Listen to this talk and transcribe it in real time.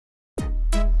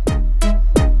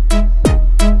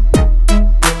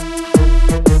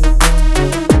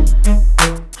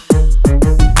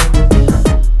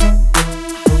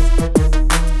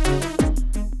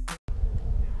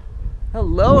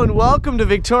welcome to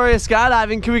Victoria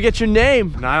Skydiving. Can we get your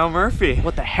name? Niall Murphy.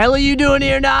 What the hell are you doing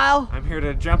here, Niall? I'm here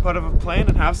to jump out of a plane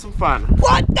and have some fun.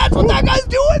 What? That's what that guy's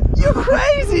doing? You're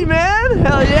crazy, man.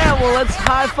 Hell yeah. Well, let's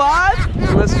high five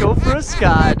and let's go for a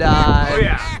skydive. Oh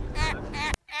yeah.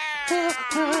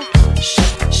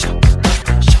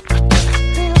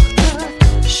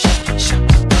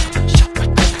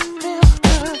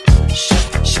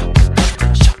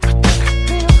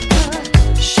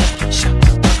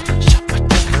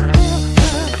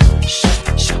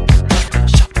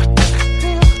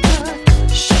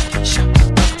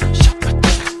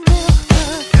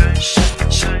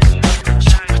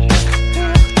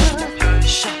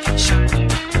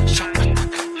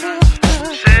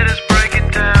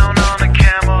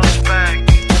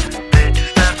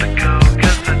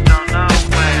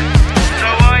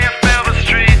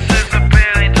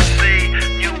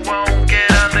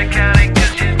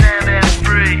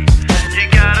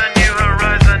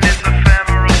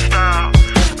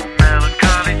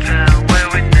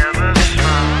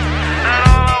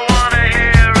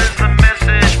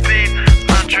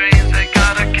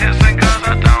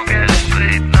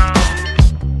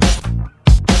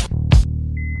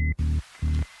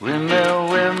 Windmill,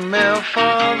 windmill for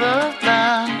the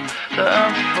land,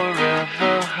 I'm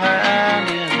forever hand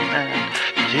in hand.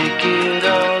 Take it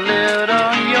all, live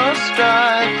on your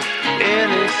stride.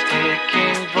 It is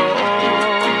taking,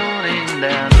 falling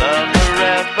down. Love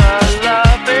forever,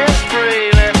 love is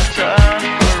free. Let's turn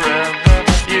forever,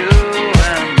 you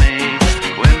and me.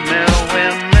 Windmill,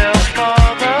 windmill for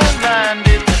the land,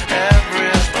 is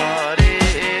everybody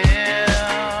in.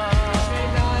 Okay,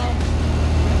 Niall,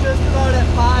 we're just about at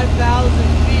 5,000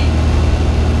 feet,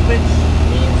 which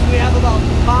means we have about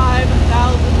 5,000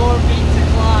 more feet to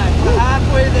climb. We're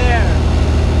halfway there.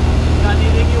 Got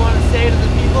anything you want to say to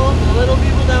the people, the little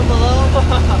people down below?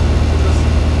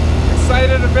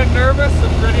 Excited, a bit nervous,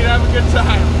 and ready to have a good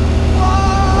time.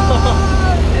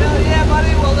 Hell yeah,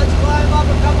 buddy. Well, let's climb up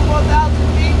a couple more thousand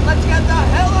feet. Let's get the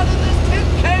hell out of this tin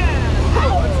can.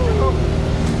 Let's go.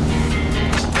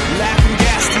 Laughing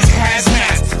gas, these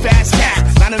hazmats, fast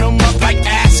cats, lining them up like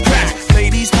ass crack.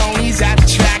 Ladies, ponies at the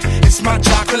track, it's my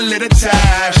chocolate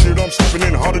attack. Shit, I'm stepping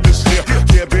in harder this year.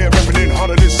 Yeah, bear repping in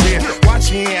harder this year.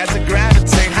 Watch me as I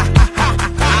gravitate. Ha ha ha ha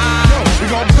ha. Yo, we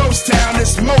gon' ghost town,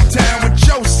 this Motown with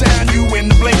your sound. You in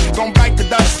the blink, gon' bite the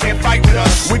dust, can't fight with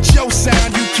us. With your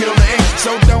sound, you kill the ink,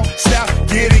 so don't stop,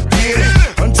 get it,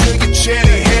 until you chat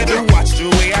it, hit it. Watch the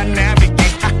way I navigate.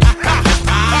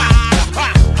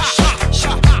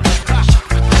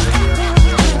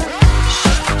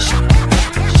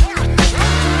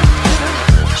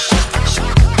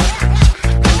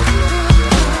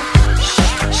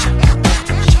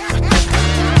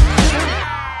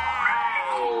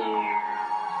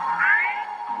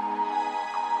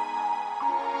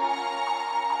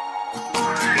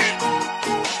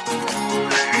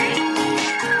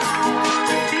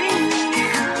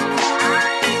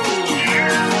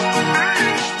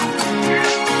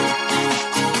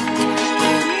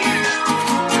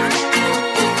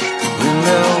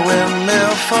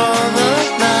 For the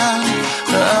land,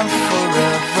 I'm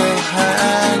forever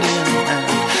hand in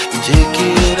hand. Take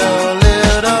it all,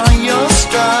 live on your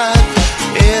stride.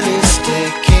 It is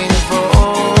taking,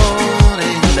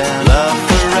 falling down. Love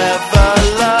forever,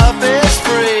 love is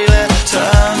free. Let's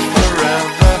turn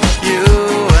forever, you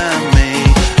and me.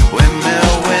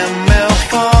 Windmill, windmill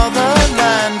for the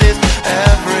land, is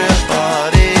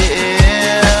everybody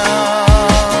in.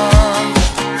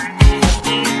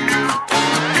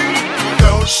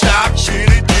 Don't stop, get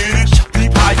it,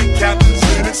 deep higher captains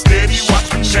in it, steady, watch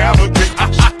me navigate.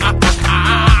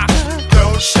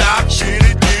 Don't stop, get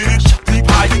it, deep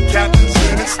higher captains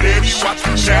in it, steady, watch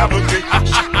me navigate.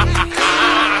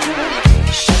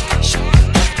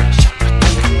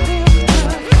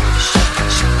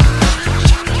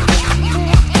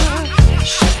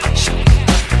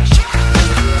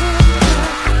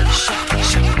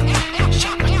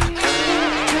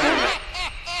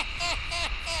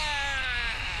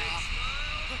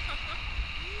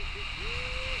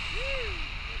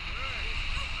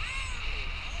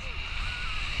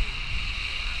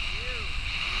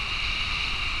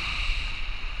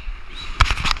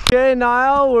 Okay,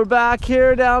 Niall, we're back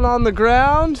here down on the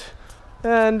ground.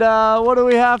 And what do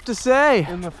we have to say?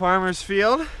 In the farmer's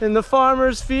field. In the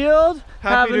farmer's field.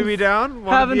 Happy to be down.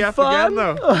 Want to be up fun? again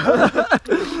though.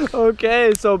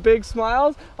 Okay, so big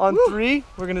smiles. On 3,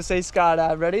 we're gonna say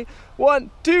skydive. Ready? 1,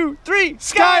 2, 3,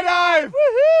 Skydive!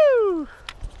 Woohoo!